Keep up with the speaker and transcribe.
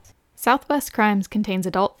Southwest Crimes contains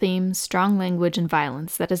adult themes, strong language, and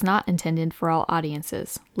violence that is not intended for all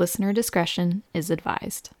audiences. Listener discretion is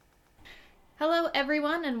advised. Hello,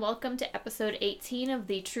 everyone, and welcome to episode 18 of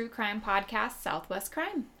the true crime podcast, Southwest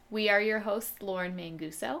Crime. We are your hosts, Lauren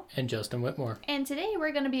Manguso and Justin Whitmore. And today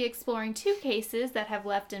we're going to be exploring two cases that have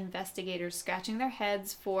left investigators scratching their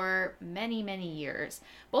heads for many, many years.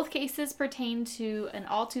 Both cases pertain to an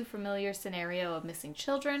all too familiar scenario of missing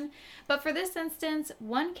children, but for this instance,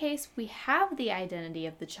 one case we have the identity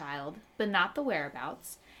of the child, but not the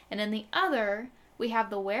whereabouts, and in the other, we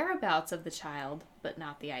have the whereabouts of the child, but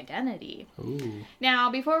not the identity. Ooh.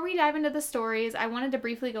 Now, before we dive into the stories, I wanted to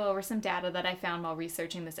briefly go over some data that I found while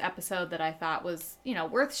researching this episode that I thought was,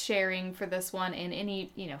 worth sharing for this one and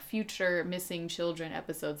any, future missing children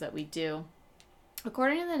episodes that we do.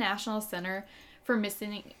 According to the National Center for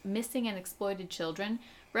Missing and Exploited Children,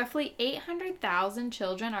 roughly 800,000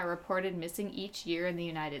 children are reported missing each year in the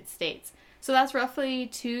United States. So that's roughly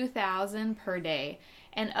 2,000 per day.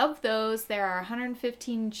 And of those, there are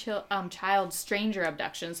 115 child stranger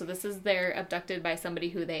abductions. So this is they're abducted by somebody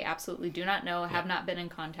who they absolutely do not know, have not been in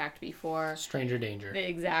contact before. Stranger danger.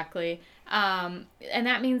 Exactly. And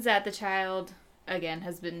that means that the child, again,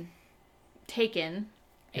 has been taken,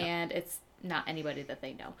 and it's not anybody that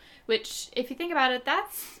they know. Which, if you think about it,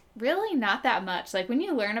 that's really not that much. Like, when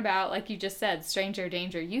you learn about, like you just said, stranger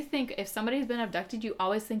danger, you think if somebody's been abducted, you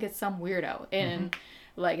always think it's some weirdo in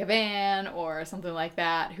like a van or something like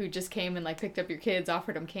that who just came and like picked up your kids,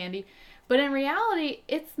 offered them candy. But in reality,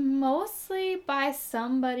 it's mostly by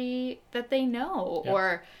somebody that they know. Yep.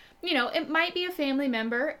 Or, it might be a family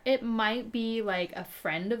member. It might be like a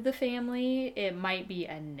friend of the family. It might be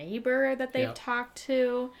a neighbor that they've talked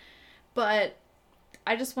to. But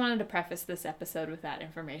I just wanted to preface this episode with that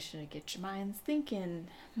information to get your minds thinking,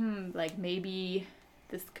 like maybe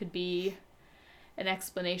this could be an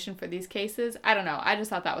explanation for these cases. I don't know. I just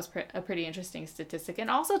thought that was a pretty interesting statistic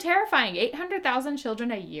and also terrifying. 800,000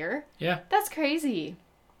 children a year? Yeah. That's crazy.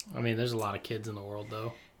 I mean, there's a lot of kids in the world,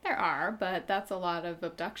 though. There are, but that's a lot of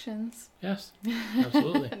abductions. Yes,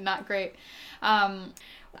 absolutely. Not great. I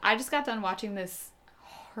just got done watching this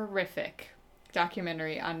horrific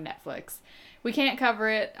documentary on Netflix. We can't cover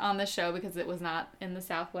it on the show because it was not in the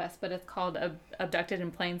Southwest, but it's called Abducted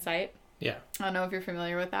in Plain Sight. Yeah. I don't know if you're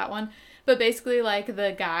familiar with that one. But basically, like,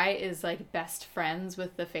 the guy is, like, best friends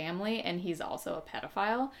with the family, and he's also a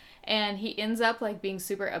pedophile. And he ends up, like, being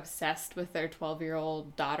super obsessed with their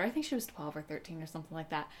 12-year-old daughter. I think she was 12 or 13 or something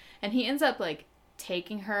like that. And he ends up, like,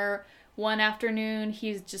 taking her one afternoon.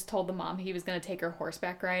 He's just told the mom he was going to take her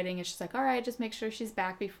horseback riding. And she's like, all right, just make sure she's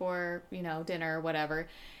back before, dinner or whatever.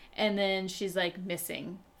 And then she's, like,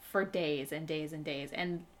 missing for days and days and days.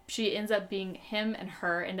 And she ends up him and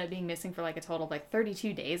her end up being missing for like a total of like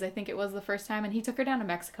 32 days, I think it was the first time. And he took her down to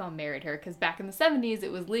Mexico and married her because back in the 70s,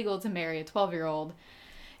 it was legal to marry a 12-year-old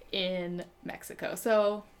in Mexico.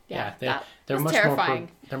 So, they're much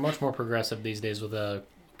terrifying. They're much more progressive these days with a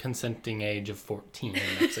consenting age of 14 in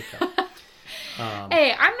Mexico.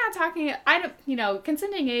 Hey, I'm not talking,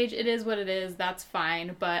 consenting age, it is what it is. That's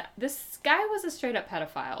fine. But this guy was a straight up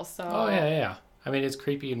pedophile. So. Oh, yeah. I mean, it's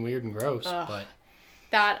creepy and weird and gross, but.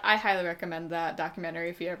 That, I highly recommend that documentary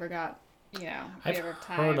if you ever got, I've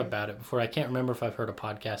time. heard about it before. I can't remember if I've heard a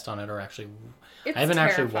podcast on it or actually... It's I haven't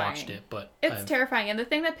terrifying. actually watched it, but... It's terrifying. And the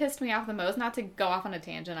thing that pissed me off the most, not to go off on a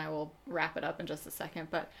tangent, I will wrap it up in just a second,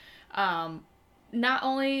 but not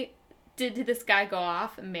only did this guy go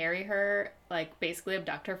off and marry her, like basically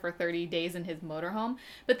abduct her for 30 days in his motorhome,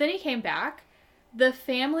 but then he came back. The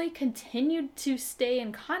family continued to stay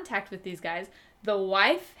in contact with these guys. The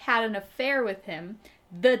wife had an affair with him.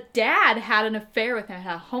 The dad had an affair with him,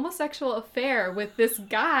 had a homosexual affair with this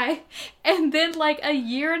guy, and then like a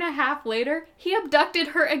year and a half later, he abducted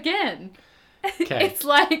her again. Okay. It's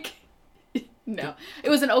like, no. It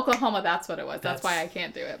was in Oklahoma, that's what it was. That's why I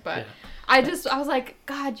can't do it. But yeah. I was like,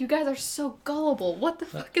 God, you guys are so gullible. What the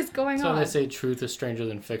fuck is going on? So they say truth is stranger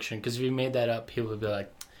than fiction, because if you made that up, people would be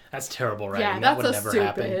like, that's terrible writing. Yeah, that that's would never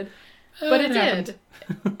happen. Stupid. But it did.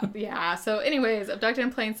 Yeah, so anyways, Abducted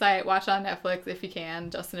in Plain Sight, watch on Netflix if you can.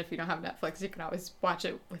 Justin, if you don't have Netflix, you can always watch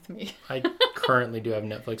it with me. I currently do have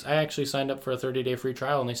Netflix. I actually signed up for a 30-day free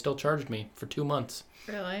trial, and they still charged me for 2 months.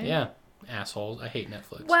 Really? Yeah. Assholes. I hate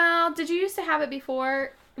Netflix. Well, did you used to have it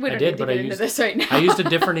before? We don't I did, need to but get I into this right now. I used a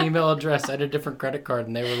different email address. I had a different credit card,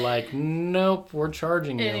 and they were like, nope, we're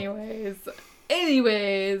charging you.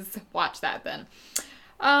 Anyways, watch that then.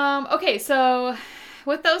 Okay, so...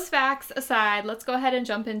 with those facts aside, let's go ahead and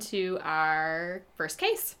jump into our first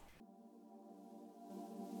case.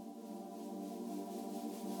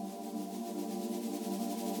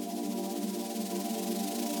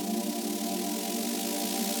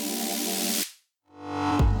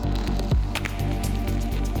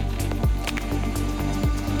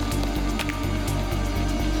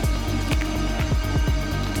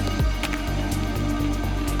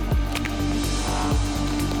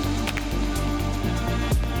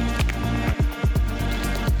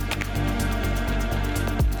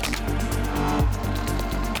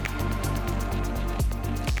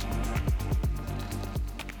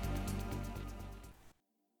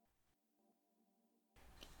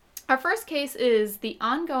 Our first case is the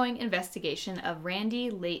ongoing investigation of Randi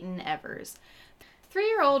Layton Evers.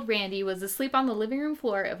 3-year-old Randi was asleep on the living room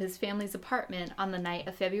floor of his family's apartment on the night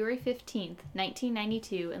of February 15th,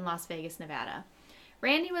 1992 in Las Vegas, Nevada.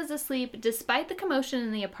 Randi was asleep despite the commotion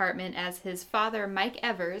in the apartment as his father, Mike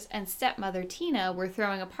Evers, and stepmother, Tina, were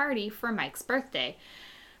throwing a party for Mike's birthday.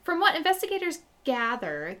 From what investigators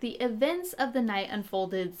gather, the events of the night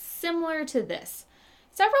unfolded similar to this.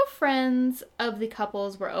 Several friends of the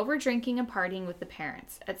couples were over drinking and partying with the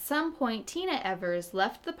parents. At some point, Tina Evers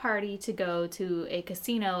left the party to go to a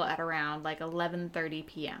casino at around 11:30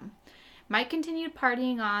 p.m. Mike continued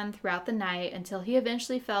partying on throughout the night until he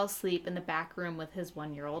eventually fell asleep in the back room with his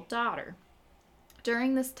 1-year-old daughter.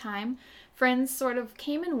 During this time, friends sort of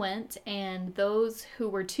came and went, and those who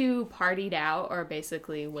were too partied out, or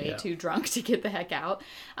basically way too drunk to get the heck out,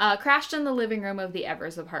 crashed in the living room of the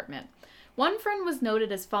Evers apartment. One friend was noted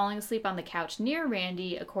as falling asleep on the couch near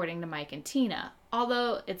Randi, according to Mike and Tina.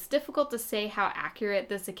 Although it's difficult to say how accurate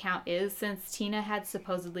this account is since Tina had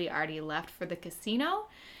supposedly already left for the casino.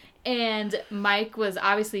 And Mike was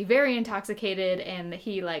obviously very intoxicated and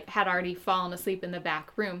he had already fallen asleep in the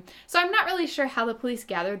back room. So I'm not really sure how the police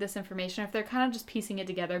gathered this information, if they're kind of just piecing it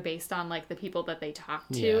together based on the people that they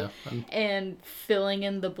talked to and filling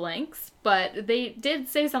in the blanks. But they did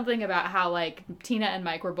say something about how Tina and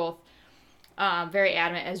Mike were both very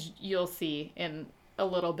adamant, as you'll see in a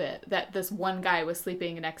little bit, that this one guy was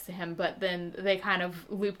sleeping next to him, but then they kind of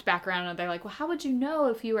looped back around and they're like, well, how would you know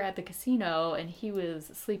if you were at the casino and he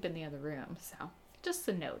was asleep in the other room? So just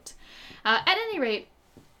a note. At any rate,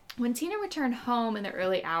 when Tina returned home in the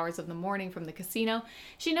early hours of the morning from the casino,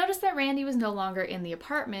 she noticed that Randi was no longer in the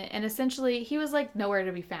apartment, and essentially he was nowhere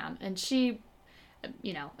to be found. And she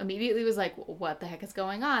immediately was like, what the heck is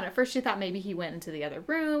going on? At first she thought maybe he went into the other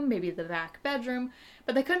room, maybe the back bedroom,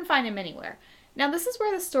 but they couldn't find him anywhere. Now, this is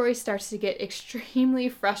where the story starts to get extremely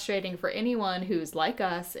frustrating for anyone who's like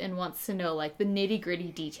us and wants to know the nitty-gritty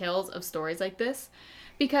details of stories like this,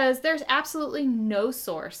 because there's absolutely no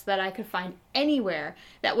source that I could find anywhere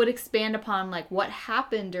that would expand upon what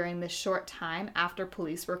happened during this short time after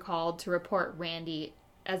police were called to report Randi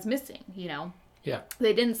as missing, Yeah.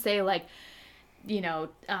 They didn't say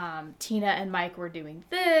Tina and Mike were doing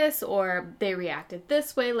this, or they reacted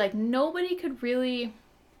this way. Nobody could really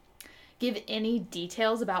give any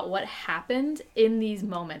details about what happened in these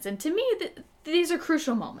moments. And to me, these are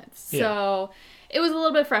crucial moments. Yeah. So it was a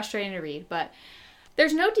little bit frustrating to read, but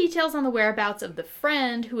there's no details on the whereabouts of the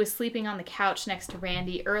friend who was sleeping on the couch next to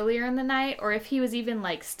Randi earlier in the night, or if he was even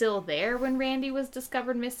still there when Randi was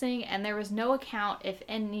discovered missing. And there was no account if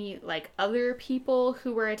any other people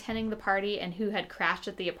who were attending the party and who had crashed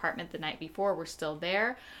at the apartment the night before were still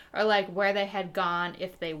there, or where they had gone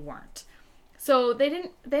if they weren't. So they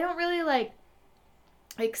don't really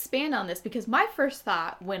expand on this, because my first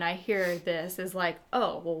thought when I hear this is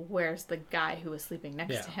oh, well, where's the guy who was sleeping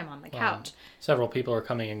next to him on the couch? Several people are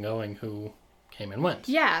coming and going who came and went.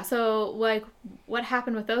 Yeah, so what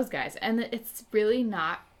happened with those guys? And it's really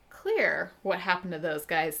not clear what happened to those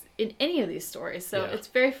guys in any of these stories. So it's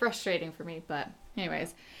very frustrating for me, but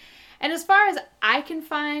anyways. And as far as I can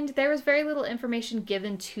find, there was very little information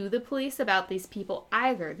given to the police about these people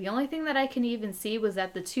either. The only thing that I can even see was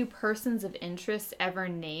that the 2 persons of interest ever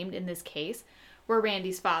named in this case were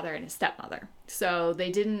Randi's father and his stepmother. So they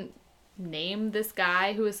didn't name this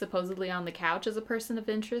guy who was supposedly on the couch as a person of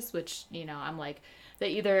interest, which, I'm they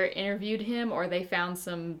either interviewed him or they found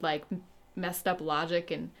some messed up logic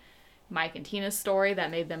in Mike and Tina's story that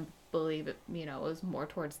made them believe it, was more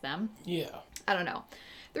towards them. Yeah. I don't know.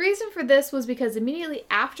 The reason for this was because immediately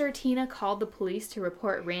after Tina called the police to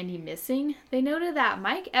report Randi missing, they noted that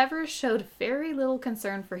Mike Evers showed very little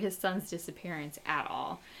concern for his son's disappearance at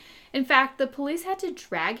all. In fact, the police had to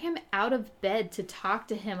drag him out of bed to talk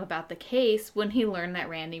to him about the case when he learned that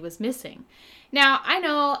Randi was missing. Now, I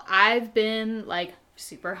know I've been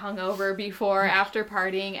super hungover before after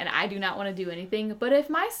partying, and I do not want to do anything, but if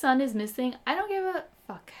my son is missing, I don't give a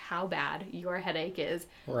fuck how bad your headache is.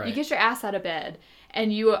 Right. You get your ass out of bed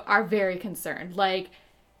and you are very concerned.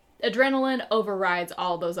 Adrenaline overrides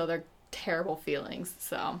all those other terrible feelings.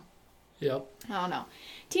 So yep. I don't know.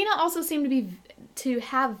 Tina also seemed to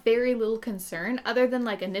have very little concern other than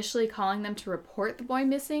initially calling them to report the boy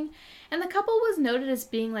missing. And the couple was noted as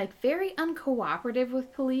being very uncooperative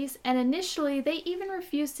with police, and initially they even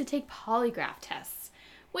refused to take polygraph tests,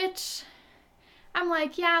 which I'm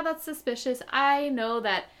yeah, that's suspicious. I know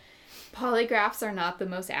that polygraphs are not the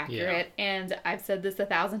most accurate, and I've said this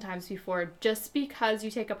 1,000 times before, just because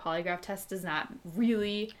you take a polygraph test does not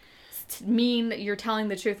really mean you're telling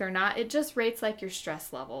the truth or not. It just rates like your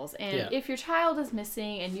stress levels. And if your child is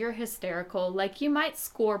missing and you're hysterical, like you might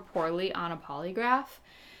score poorly on a polygraph,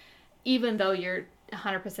 even though you're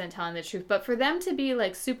 100% telling the truth. But for them to be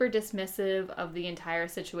like super dismissive of the entire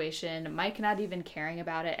situation, Mike not even caring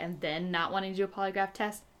about it, and then not wanting to do a polygraph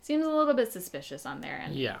test seems a little bit suspicious on their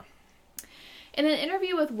end. Yeah. In an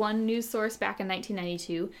interview with one news source back in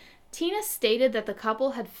 1992, Tina stated that the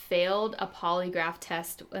couple had failed a polygraph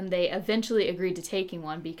test when they eventually agreed to taking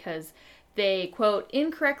one because they, quote,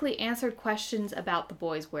 incorrectly answered questions about the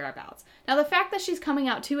boys' whereabouts. Now, the fact that she's coming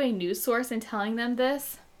out to a news source and telling them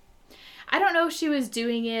this, I don't know if she was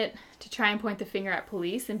doing it to try and point the finger at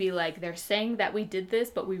police and be like, they're saying that we did this,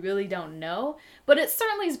 but we really don't know. But it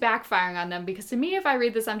certainly is backfiring on them, because to me, if I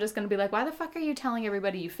read this, I'm just going to be like, why the fuck are you telling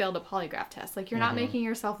everybody you failed a polygraph test? Like, you're not making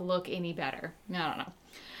yourself look any better. I don't know.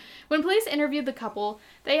 When police interviewed the couple,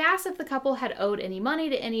 they asked if the couple had owed any money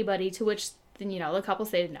to anybody, to which, you know, the couple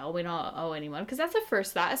said, no, we don't owe anyone. Because that's the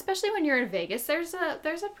first thought, especially when you're in Vegas. There's a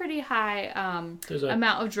pretty high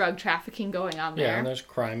amount of drug trafficking going on there. Yeah, and there's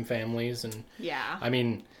crime families. And yeah. I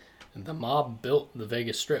mean, the mob built the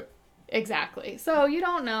Vegas Strip. Exactly. So you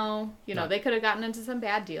don't know. You know, they could have gotten into some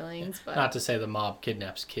bad dealings. But not to say the mob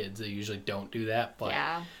kidnaps kids. They usually don't do that. But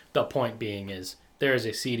yeah. The point being is there is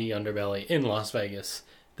a seedy underbelly in Las Vegas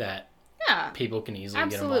that people can easily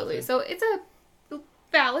get involved in. So it's a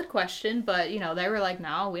valid question, but, you know, they were like,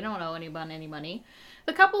 no, we don't owe anyone any money.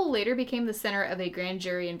 The couple later became the center of a grand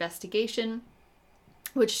jury investigation,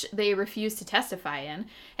 which they refused to testify in.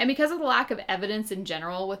 And because of the lack of evidence in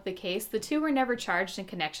general with the case, the two were never charged in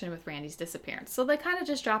connection with Randy's disappearance. So they kind of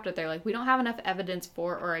just dropped it there. Like, we don't have enough evidence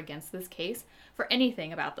for or against this case for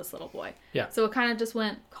anything about this little boy. Yeah. So it kind of just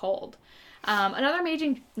went cold. Another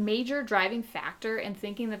major driving factor in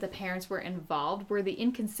thinking that the parents were involved were the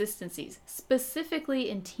inconsistencies, specifically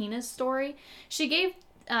in Tina's story. She gave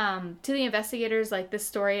to the investigators like this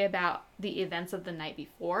story about the events of the night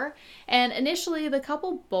before, and initially the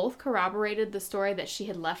couple both corroborated the story that she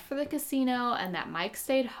had left for the casino and that Mike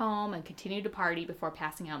stayed home and continued to party before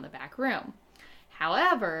passing out in the back room.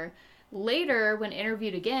 However, later when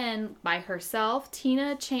interviewed again by herself,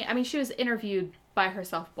 Tina changed. I mean, she was interviewed by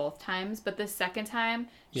herself both times, but the second time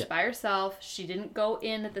she's by herself. She didn't go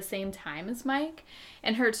in at the same time as Mike,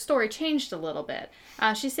 and her story changed a little bit.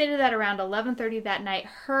 She stated that around 11:30 that night,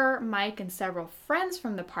 her, Mike, and several friends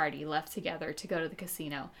from the party left together to go to the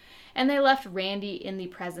casino, and they left Randy in the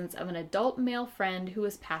presence of an adult male friend who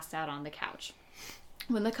was passed out on the couch.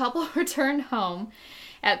 When the couple returned home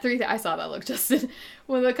at 3:30, I saw that look, Justin.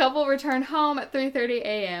 When the couple returned home at 3:30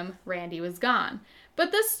 a.m., Randy was gone.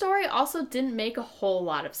 But this story also didn't make a whole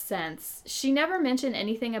lot of sense. She never mentioned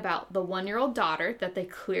anything about the 1-year-old daughter that they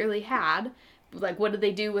clearly had. Like, what did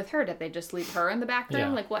they do with her? Did they just leave her in the back room? Yeah.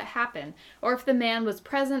 Like, what happened? Or if the man was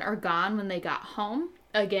present or gone when they got home.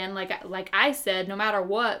 Again, like I said, no matter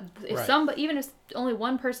what, if even if only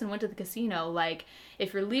one person went to the casino, like,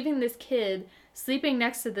 if you're leaving this kid sleeping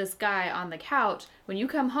next to this guy on the couch, when you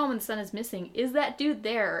come home and the son is missing, is that dude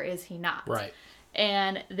there or is he not? Right.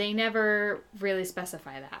 And they never really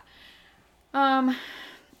specify that.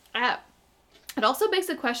 It also begs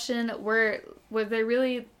the question, were they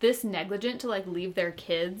really this negligent to, like, leave their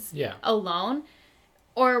kids alone?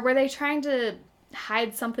 Or were they trying to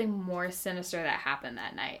hide something more sinister that happened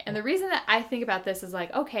that night? And the reason that I think about this is,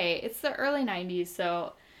 like, okay, it's the early 90s,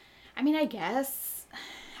 so, I mean, I guess,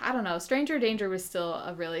 I don't know, stranger danger was still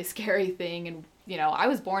a really scary thing, and, you know, I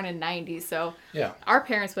was born in 90, so our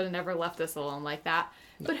parents would have never left us alone like that.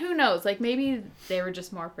 No. But who knows? Like, maybe they were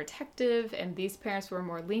just more protective and these parents were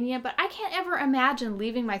more lenient. But I can't ever imagine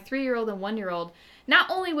leaving my 3-year-old and 1-year-old, not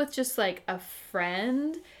only with just, like, a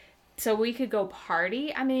friend so we could go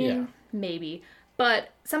party. I mean, maybe. But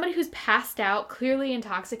somebody who's passed out, clearly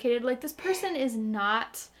intoxicated, like, this person is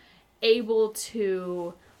not able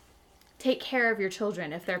to take care of your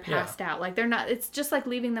children if they're passed out. Like, they're not, it's just like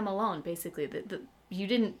leaving them alone, basically. You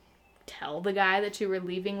didn't tell the guy that you were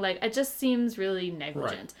leaving. Like, it just seems really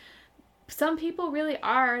negligent. Right. Some people really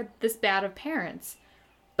are this bad of parents.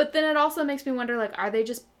 But then it also makes me wonder, like, are they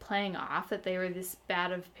just playing off that they were this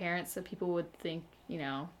bad of parents so people would think, you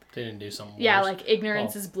know, they didn't do something worse? Like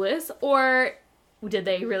ignorance is bliss? Or did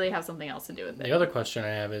they really have something else to do with it? The other question I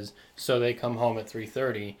have is, so they come home at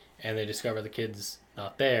 3:30 and they discover the kid's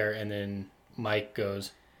not there, and then Mike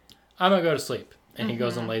goes, I'm going to go to sleep. And he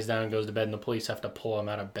goes and lays down and goes to bed, and the police have to pull him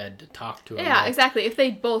out of bed to talk to him. Yeah, exactly. If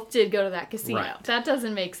they both did go to that casino. Right. That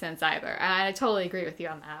doesn't make sense either. And I totally agree with you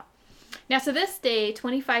on that. Now, to this day,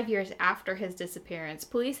 25 years after his disappearance,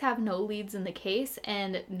 police have no leads in the case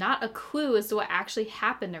and not a clue as to what actually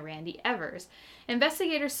happened to Randi Evers.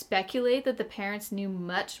 Investigators speculate that the parents knew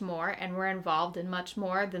much more and were involved in much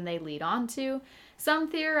more than they lead on to. Some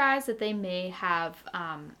theorize that they may have,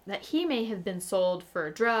 that he may have been sold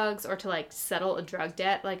for drugs or to like settle a drug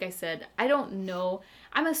debt. Like I said, I don't know.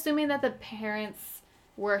 I'm assuming that the parents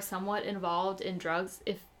were somewhat involved in drugs,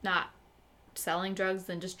 if not selling drugs,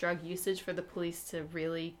 than just drug usage for the police to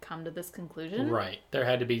really come to this conclusion. Right. There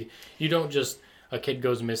had to be, you don't just, a kid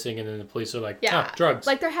goes missing and then the police are like, drugs.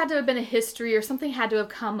 Like there had to have been a history or something had to have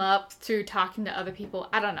come up through talking to other people.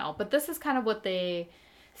 I don't know. But this is kind of what they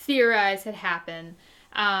theorized had happened.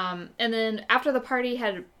 And then after the party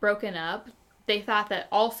had broken up, they thought that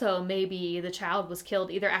also maybe the child was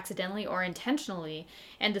killed either accidentally or intentionally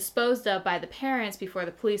and disposed of by the parents before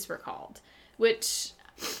the police were called. Which,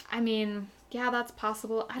 I mean, yeah, that's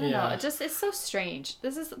possible. I don't know. It's so strange.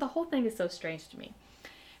 The whole thing is so strange to me.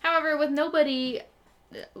 However, with nobody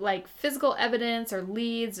like physical evidence or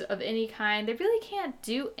leads of any kind, they really can't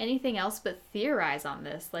do anything else but theorize on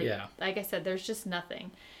this. Like I said, there's just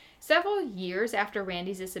nothing. Several years after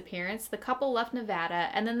Randi's disappearance, the couple left Nevada,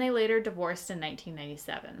 and then they later divorced in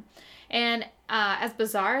 1997. And as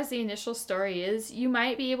bizarre as the initial story is, you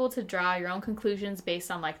might be able to draw your own conclusions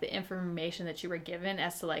based on like the information that you were given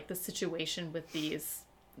as to like the situation with these,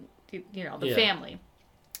 the family.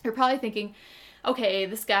 You're probably thinking, okay,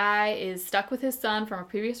 this guy is stuck with his son from a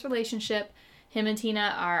previous relationship. Him and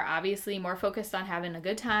Tina are obviously more focused on having a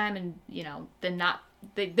good time and, than not.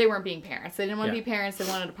 They weren't being parents. They didn't want to be parents. They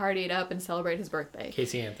wanted to party it up and celebrate his birthday.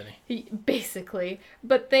 Casey Anthony. Basically.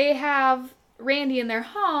 But they have Randi in their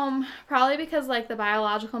home probably because, like, the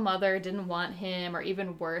biological mother didn't want him, or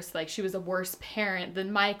even worse, like, she was a worse parent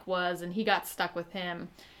than Mike was, and he got stuck with him.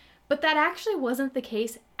 But that actually wasn't the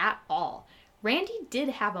case at all. Randi did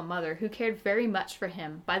have a mother who cared very much for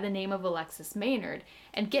him by the name of Alexis Maynard.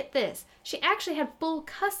 And get this, she actually had full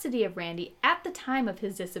custody of Randi at the time of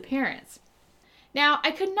his disappearance. Now,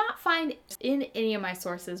 I could not find in any of my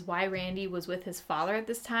sources why Randi was with his father at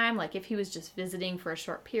this time, like if he was just visiting for a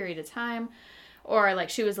short period of time, or like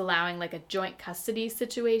she was allowing like a joint custody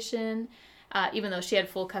situation, even though she had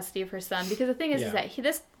full custody of her son. Because the thing is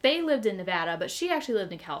that they lived in Nevada, but she actually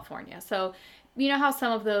lived in California. So you know how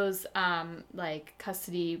some of those like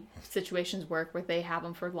custody situations work where they have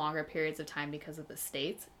them for longer periods of time because of the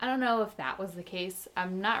states? I don't know if that was the case.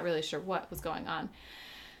 I'm not really sure what was going on.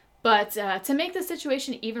 But to make the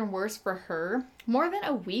situation even worse for her, more than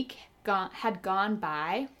a week had gone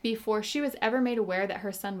by before she was ever made aware that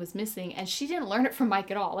her son was missing, and she didn't learn it from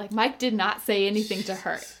Mike at all. Like, Mike did not say anything to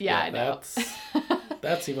her. Yeah, I know.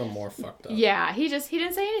 That's even more fucked up. Yeah, he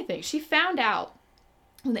didn't say anything. She found out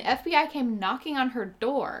when the FBI came knocking on her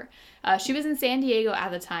door. She was in San Diego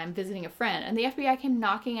at the time visiting a friend, and the FBI came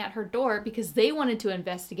knocking at her door because they wanted to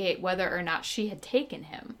investigate whether or not she had taken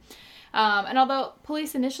him. And although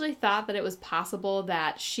police initially thought that it was possible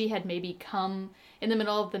that she had maybe come in the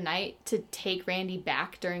middle of the night to take Randi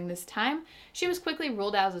back during this time, she was quickly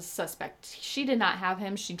ruled out as a suspect. She did not have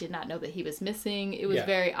him. She did not know that he was missing. It was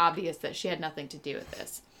very obvious that she had nothing to do with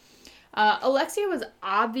this. Alexia was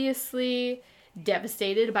obviously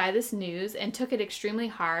devastated by this news and took it extremely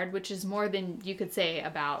hard, which is more than you could say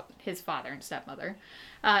about his father and stepmother.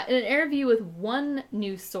 In an interview with one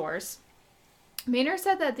news source, Maynard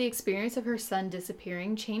said that the experience of her son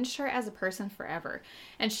disappearing changed her as a person forever,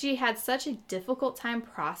 and she had such a difficult time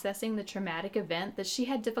processing the traumatic event that she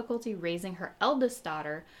had difficulty raising her eldest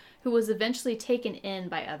daughter, who was eventually taken in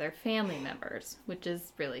by other family members, which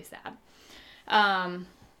is really sad.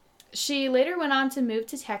 She later went on to move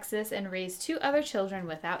to Texas and raise 2 other children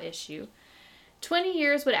without issue. 20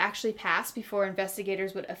 years would actually pass before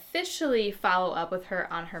investigators would officially follow up with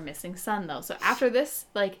her on her missing son, though. So after this,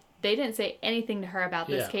 they didn't say anything to her about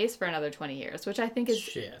this case for another 20 years, which I think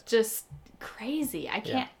is just crazy. I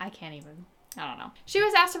can't even, I don't know. She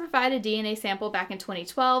was asked to provide a DNA sample back in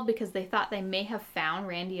 2012 because they thought they may have found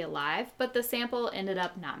Randi alive, but the sample ended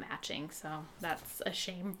up not matching, so that's a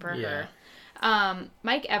shame for her.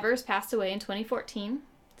 Mike Evers passed away in 2014,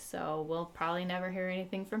 so we'll probably never hear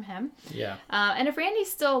anything from him. Yeah. And if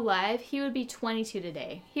Randy's still alive, he would be 22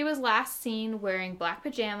 today. He was last seen wearing black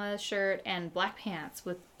pajamas, shirt, and black pants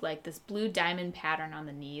with this blue diamond pattern on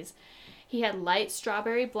the knees. He had light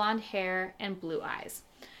strawberry blonde hair and blue eyes.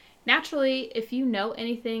 Naturally, if you know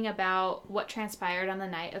anything about what transpired on the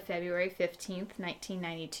night of February 15th,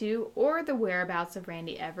 1992, or the whereabouts of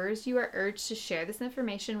Randi Evers, you are urged to share this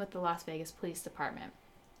information with the Las Vegas Police Department.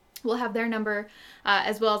 We'll have their number,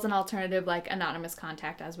 as well as an alternative, anonymous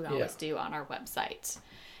contact, as we always do on our website.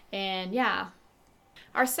 And yeah.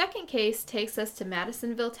 Our second case takes us to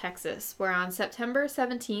Madisonville, Texas, where on September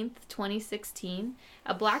 17th, 2016,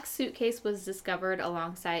 a black suitcase was discovered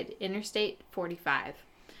alongside Interstate 45.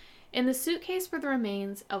 In the suitcase were the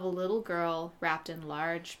remains of a little girl wrapped in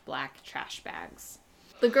large black trash bags.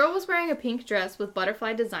 The girl was wearing a pink dress with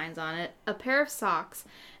butterfly designs on it, a pair of socks,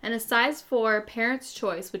 and a size 4 Parents'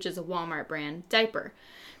 Choice, which is a Walmart brand, diaper.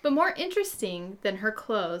 But more interesting than her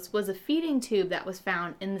clothes was a feeding tube that was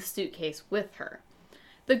found in the suitcase with her.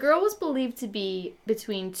 The girl was believed to be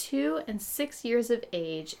between 2 and 6 years of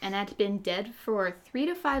age and had been dead for 3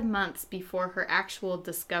 to 5 months before her actual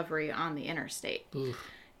discovery on the interstate. Oof.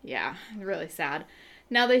 Yeah, really sad.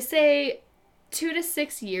 Now they say 2 to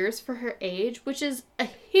 6 years for her age, which is a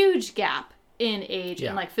huge gap in age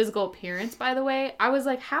and like physical appearance, by the way. I was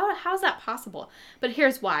like, how's that possible? But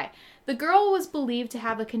here's why. The girl was believed to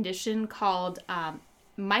have a condition called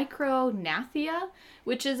micrognathia,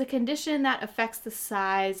 which is a condition that affects the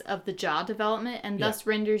size of the jaw development and thus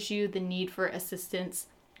renders you the need for assistance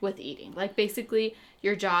with eating. Like basically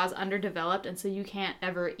your jaw is underdeveloped and so you can't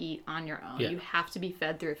ever eat on your own. You have to be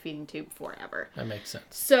fed through a feeding tube forever. That makes sense.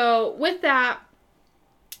 So with that,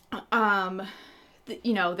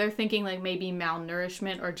 they're thinking like maybe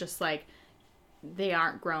malnourishment or just like they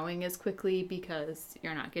aren't growing as quickly because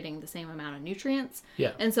you're not getting the same amount of nutrients.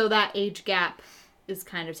 Yeah. And so that age gap is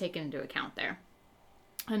kind of taken into account there.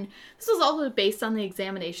 And this was also based on the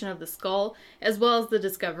examination of the skull as well as the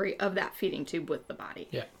discovery of that feeding tube with the body.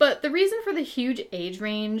 Yeah. But the reason for the huge age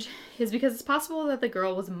range is because it's possible that the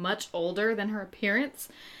girl was much older than her appearance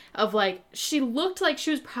of like, she looked like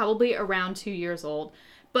she was probably around 2 years old,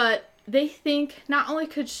 but they think not only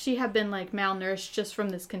could she have been like malnourished just from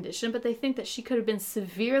this condition, but they think that she could have been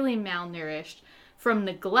severely malnourished from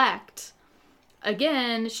neglect.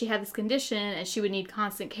 Again, she had this condition and she would need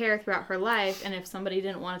constant care throughout her life. And if somebody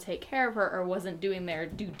didn't want to take care of her or wasn't doing their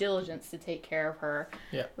due diligence to take care of her,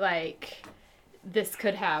 like this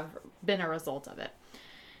could have been a result of it.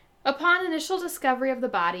 Upon initial discovery of the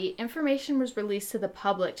body, information was released to the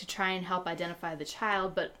public to try and help identify the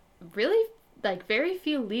child, but really like very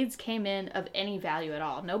few leads came in of any value at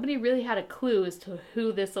all. Nobody really had a clue as to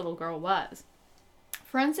who this little girl was.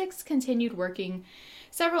 Forensics continued working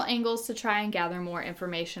several angles to try and gather more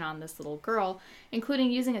information on this little girl,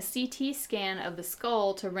 including using a CT scan of the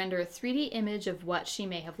skull to render a 3D image of what she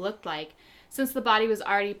may have looked like, since the body was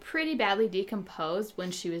already pretty badly decomposed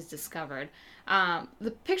when she was discovered.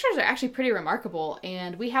 The pictures are actually pretty remarkable,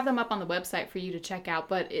 and we have them up on the website for you to check out,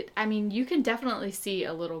 but you can definitely see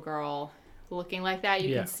a little girl looking like that.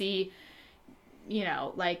 You can see,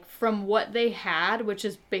 like from what they had, which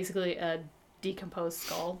is basically a decomposed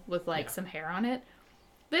skull with like some hair on it.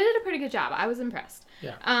 They did a pretty good job. I was impressed.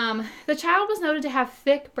 Yeah. The child was noted to have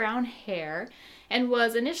thick brown hair and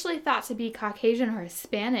was initially thought to be Caucasian or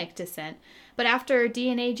Hispanic descent, but after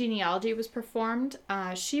DNA genealogy was performed,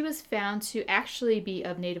 she was found to actually be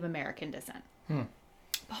of Native American descent.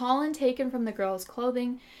 Pollen taken from the girl's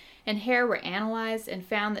clothing and hair were analyzed and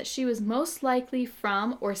found that she was most likely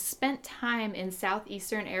from or spent time in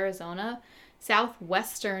southeastern Arizona,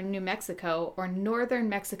 southwestern New Mexico, or northern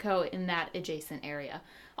Mexico in that adjacent area.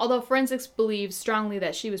 Although forensics believe strongly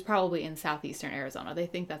that she was probably in southeastern Arizona. They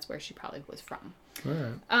think that's where she probably was from. All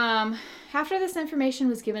right. After this information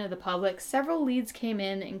was given to the public, several leads came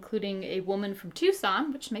in, including a woman from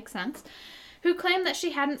Tucson, which makes sense, who claimed that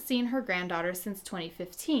she hadn't seen her granddaughter since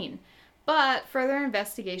 2015. But further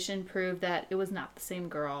investigation proved that it was not the same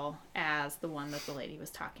girl as the one that the lady was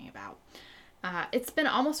talking about. It's been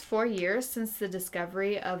almost 4 years since the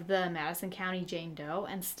discovery of the Madison County Jane Doe,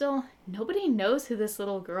 and still nobody knows who this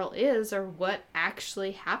little girl is or what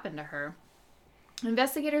actually happened to her.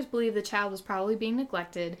 Investigators believe the child was probably being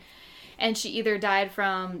neglected, and she either died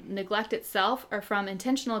from neglect itself or from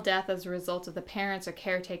intentional death as a result of the parents or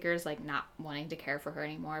caretakers like not wanting to care for her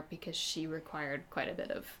anymore because she required quite a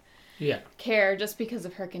bit of care just because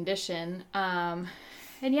of her condition. And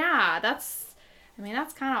yeah, that's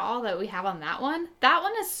kind of all that we have on that one. That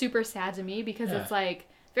one is super sad to me because it's like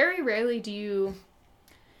very rarely do you...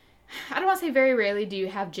 I don't want to say very rarely do you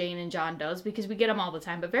have Jane and John Does because we get them all the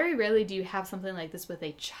time, but very rarely do you have something like this with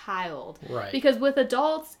a child. Right. Because with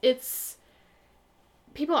adults,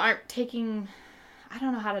 people aren't taking... I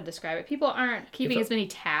don't know how to describe it. People aren't keeping as many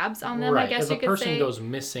tabs on them, I guess you could say. If a person goes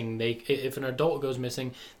missing, if an adult goes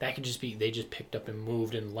missing, that could just be they just picked up and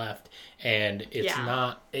moved and left, and it's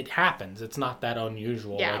not. It happens. It's not that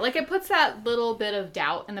unusual. Yeah, like it puts that little bit of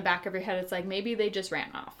doubt in the back of your head. It's like maybe they just ran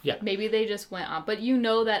off. Yeah, maybe they just went off. But you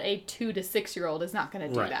know that a 2 to 6 year old is not going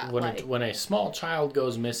to do that. When a small child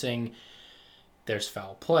goes missing, there's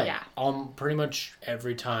foul play. Yeah. Pretty much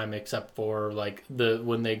every time except for like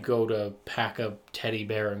when they go to pack a teddy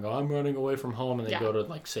bear and go, I'm running away from home, and they go to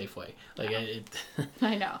like Safeway. Like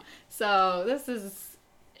I know. So this is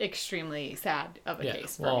extremely sad of a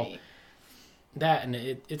case for me. That, and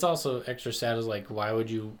it's also extra sad is like, why would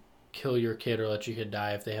you kill your kid or let your kid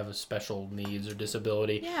die if they have a special needs or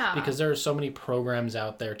disability? Yeah. Because there are so many programs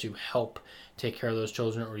out there to help take care of those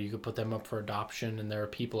children, or you could put them up for adoption, and there are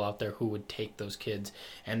people out there who would take those kids,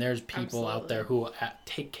 and there's people out there who will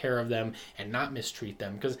take care of them and not mistreat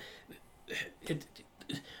them, because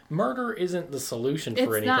murder isn't the solution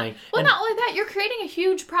for anything. Not only that, you're creating a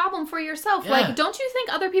huge problem for yourself. Yeah. Like, don't you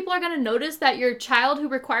think other people are going to notice that your child who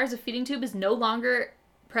requires a feeding tube is no longer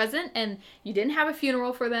present, and you didn't have a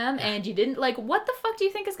funeral for them, and you didn't, like, what the fuck do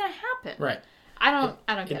you think is going to happen? Right. I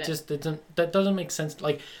don't get it. That doesn't make sense.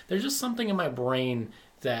 Like, there's just something in my brain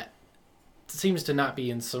that seems to not be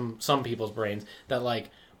in some people's brains, that like,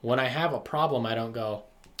 when I have a problem, I don't go,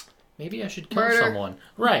 maybe I should kill someone.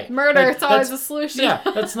 Right. Murder, like, it's always a solution. Yeah,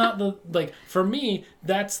 that's not the, like, for me,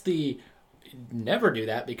 that's the, never do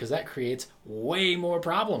that, because that creates way more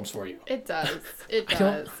problems for you. It does. It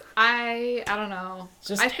does. I don't know. It's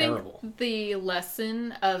just terrible. I think the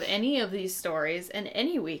lesson of any of these stories and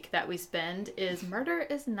any week that we spend is murder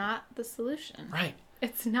is not the solution. Right.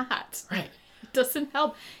 It's not. Right. It doesn't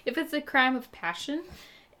help. If it's a crime of passion,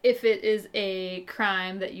 if it is a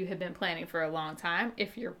crime that you have been planning for a long time,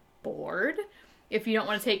 if you're bored, if you don't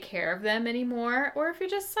want to take care of them anymore, or if you're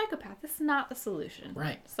just a psychopath, this is not the solution.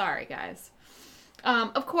 Right. Sorry, guys.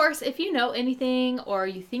 Of course, if you know anything or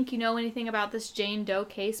you think you know anything about this Jane Doe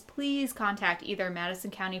case, please contact either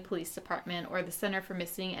Madison County Police Department or the Center for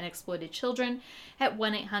Missing and Exploited Children at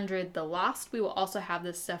 1-800-THE-LOST. We will also have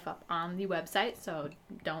this stuff up on the website, so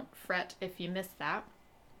don't fret if you missed that.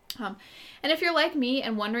 And if you're like me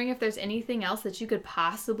and wondering if there's anything else that you could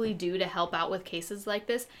possibly do to help out with cases like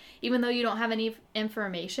this, even though you don't have any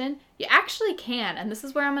information, you actually can. And this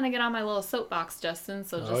is where I'm going to get on my little soapbox, Justin,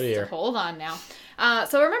 so just hold on now.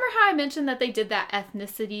 So remember how I mentioned that they did that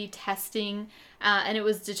ethnicity testing, and it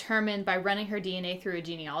was determined by running her DNA through a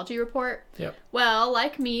genealogy report? Yep. Well,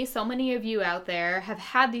 like me, so many of you out there have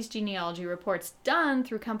had these genealogy reports done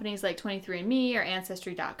through companies like 23andMe or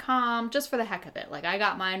Ancestry.com, just for the heck of it. Like, I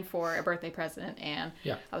got mine for a birthday present, and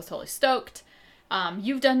I was totally stoked.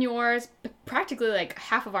 You've done yours. Practically like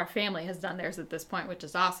half of our family has done theirs at this point, which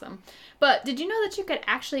is awesome. But did you know that you could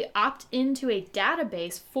actually opt into a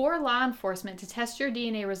database for law enforcement to test your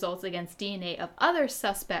DNA results against DNA of other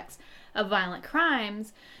suspects of violent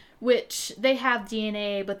crimes, which they have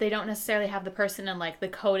DNA, but they don't necessarily have the person in like the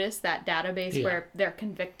CODIS, that database where they're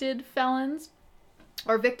convicted felons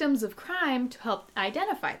or victims of crime, to help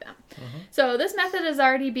identify them. Mm-hmm. So this method is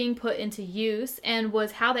already being put into use and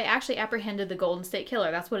was how they actually apprehended the Golden State Killer.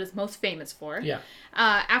 That's what it's most famous for. Yeah.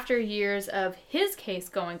 After years of his case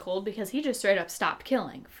going cold, because he just straight up stopped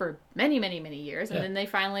killing for many, many, many years. And then they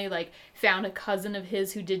finally like found a cousin of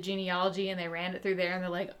his who did genealogy, and they ran it through there, and they're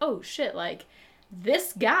like, oh shit, like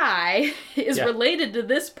this guy is related to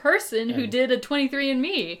this person who did a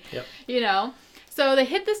 23andMe. Yep. You know? So they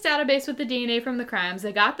hit this database with the DNA from the crimes.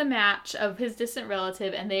 They got the match of his distant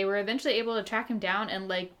relative, and they were eventually able to track him down, and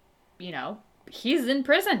like, you know, he's in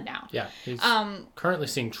prison now. Yeah, he's currently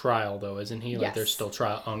seeing trial though, isn't he? Like, yes. There's still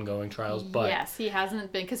ongoing trials, but yes, he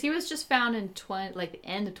hasn't been, because he was just found in the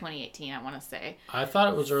end of 2018. I want to say. I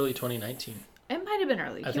thought it was early 2019. It might have been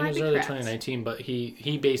early. I think it was early 2019, but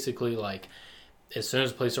he basically like, as soon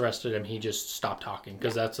as the police arrested him, he just stopped talking,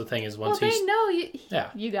 because that's the thing is once they know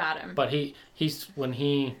you got him. But he's when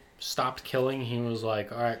he stopped killing, he was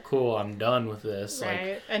like, all right, cool, I'm done with this.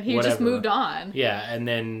 Right. Like, and he whatever. just moved on. Yeah, and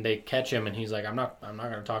then they catch him, and he's like, I'm not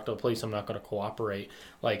going to talk to the police. I'm not going to cooperate.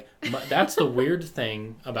 Like, that's the weird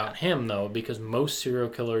thing about him, though, because most serial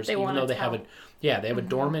killers, even though they have a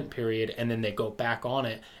dormant period, and then they go back on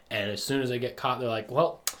it, and as soon as they get caught, they're like,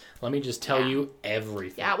 well, let me just tell you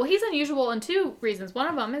everything. Yeah, well, he's unusual in two reasons. One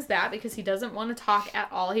of them is that because he doesn't want to talk at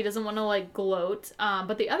all. He doesn't want to, like, gloat.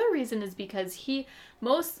 But the other reason is because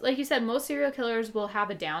like you said, most serial killers will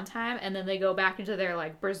have a downtime, and then they go back into their,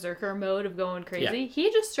 like, berserker mode of going crazy. Yeah.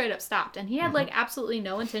 He just straight up stopped, and he had, like, absolutely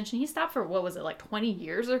no intention. He stopped for, what was it, like 20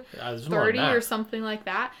 years or 30 or something like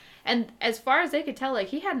that. And as far as they could tell, like,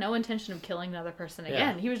 he had no intention of killing another person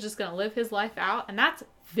again. Yeah. He was just going to live his life out, and that's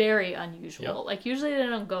very unusual. Yep. Like, usually they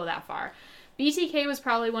don't go that far. BTK was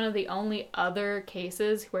probably one of the only other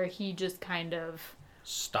cases where he just kind of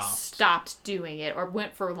stopped doing it or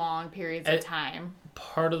went for long periods of time.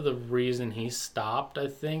 Part of the reason he stopped, I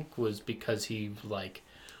think, was because he, like,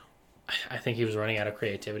 I think he was running out of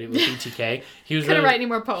creativity with BTK. He was couldn't write any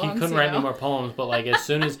more poems. He couldn't write any more poems, but like as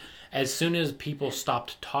soon as people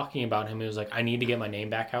stopped talking about him, he was like, I need to get my name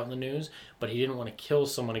back out in the news. But he didn't want to kill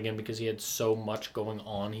someone again because he had so much going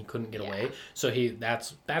on, he couldn't get away. So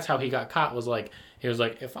that's how he got caught. He was like,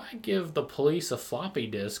 if I give the police a floppy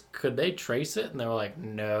disk, could they trace it? And they were like,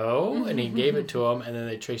 no. And he gave it to him, and then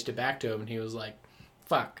they traced it back to him, and he was like,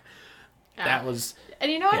 fuck. Yeah. That was...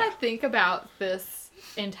 And you know what I think about this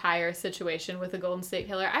entire situation with the Golden State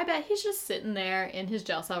Killer? I bet he's just sitting there in his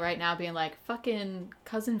jail cell right now being like, fucking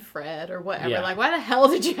Cousin Fred or whatever. Yeah. Like, why the hell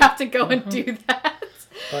did you have to go and do that?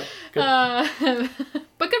 But good,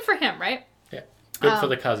 but good for him, right? yeah. Good for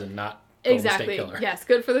the cousin, not Golden Exactly. State Killer. Yes,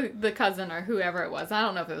 good for the cousin or whoever it was. I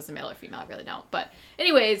don't know if it was a male or female. I really don't. But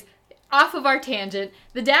anyways, off of our tangent,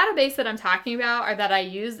 the database that I'm talking about or that I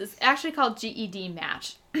use is actually called GED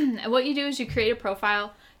Match. And what you do is you create a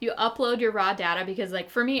profile, you upload your raw data because, like,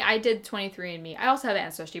 for me, I did 23andMe. I also have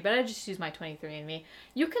Ancestry, but I just use my 23andMe.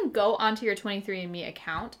 You can go onto your 23andMe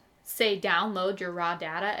account, say download your raw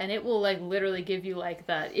data, and it will, like, literally give you, like,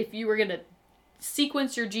 if you were going to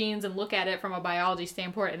sequence your genes and look at it from a biology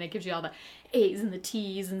standpoint, and it gives you all the A's and the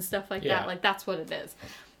T's and stuff like that. Like, that's what it is.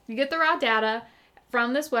 You get the raw data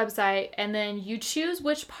from this website, and then you choose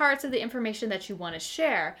which parts of the information that you want to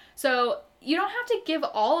share. So you don't have to give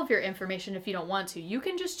all of your information if you don't want to. You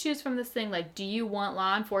can just choose from this thing, like, do you want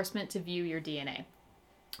law enforcement to view your DNA?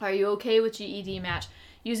 Are you okay with GED Match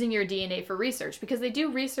using your DNA for research? Because they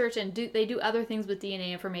do research and they do other things with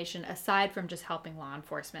DNA information aside from just helping law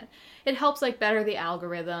enforcement. It helps, like, better the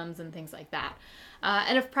algorithms and things like that.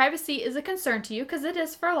 And if privacy is a concern to you, because it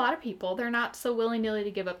is for a lot of people, they're not so willy-nilly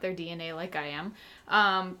to give up their DNA like I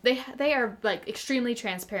am. They are, like, extremely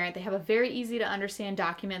transparent. They have a very easy to understand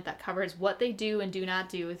document that covers what they do and do not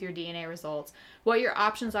do with your DNA results, what your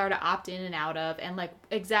options are to opt in and out of, and, like,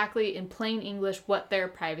 exactly in plain English what their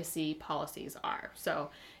privacy policies are.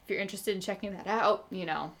 So if you're interested in checking that out, you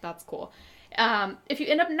know, that's cool. If you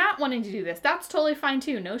end up not wanting to do this, that's totally fine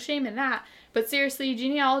too. No shame in that. But seriously,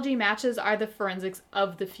 genealogy matches are the forensics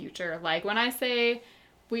of the future. Like, when I say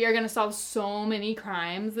we are going to solve so many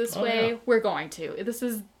crimes this way, we're going to. This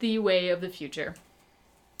is the way of the future.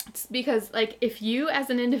 It's because, like, if you as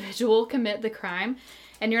an individual commit the crime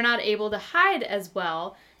and you're not able to hide as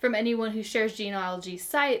well from anyone who shares genealogy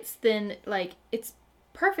sites, then, like, it's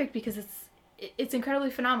perfect because it's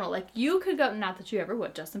incredibly phenomenal. Like, you could go, not that you ever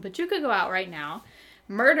would, Justin, but you could go out right now,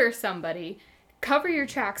 murder somebody, cover your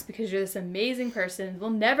tracks because you're this amazing person. We'll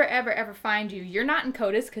never, ever, ever find you. You're not in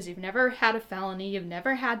CODIS because you've never had a felony. You've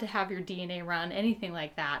never had to have your DNA run, anything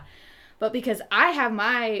like that. But because I have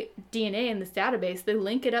my DNA in this database, they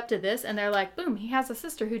link it up to this and they're like, boom, he has a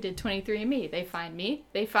sister who did 23andMe. They find me.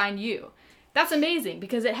 They find you. That's amazing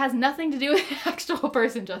because it has nothing to do with the actual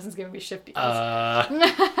person. Justin's giving me shifty. It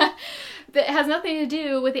has nothing to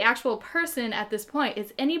do with the actual person at this point.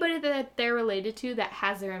 It's anybody that they're related to that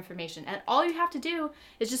has their information. And all you have to do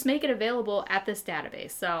is just make it available at this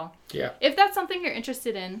database. So if that's something you're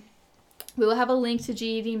interested in, we will have a link to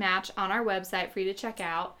GED Match on our website for you to check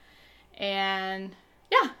out. And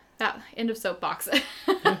that end of soapbox.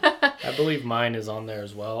 I believe mine is on there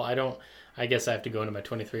as well. I guess I have to go into my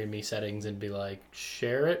 23andMe settings and be like,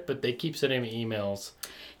 share it, but they keep sending me emails.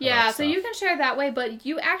 Yeah, so you can share that way, but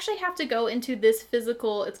you actually have to go into this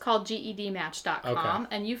physical, it's called gedmatch.com,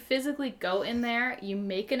 and you physically go in there, you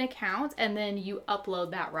make an account, and then you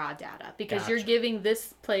upload that raw data, because you're giving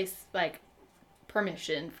this place, like,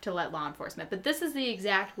 permission to let law enforcement. But this is the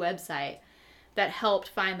exact website that helped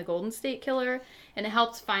find the Golden State Killer, and it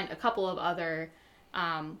helped find a couple of other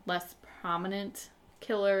less prominent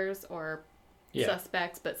killers or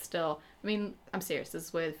suspects, but still, I mean, I'm serious. This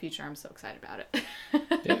is the way of the future. I'm so excited about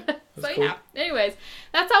it. So cool. Anyways,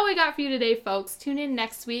 that's all we got for you today, folks. Tune in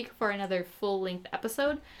next week for another full-length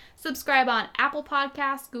episode. Subscribe on Apple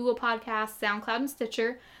Podcasts, Google Podcasts, SoundCloud, and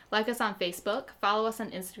Stitcher. Like us on Facebook. Follow us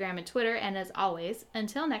on Instagram and Twitter. And as always,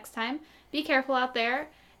 until next time, be careful out there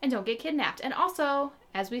and don't get kidnapped. And also,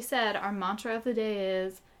 as we said, our mantra of the day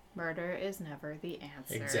is, murder is never the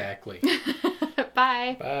answer. Exactly.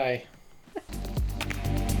 Bye. Bye.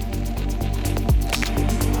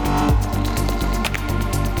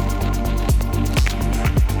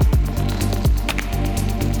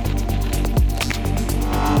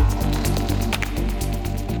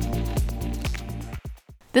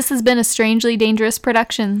 This has been a Strangely Dangerous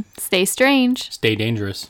production. Stay strange. Stay dangerous.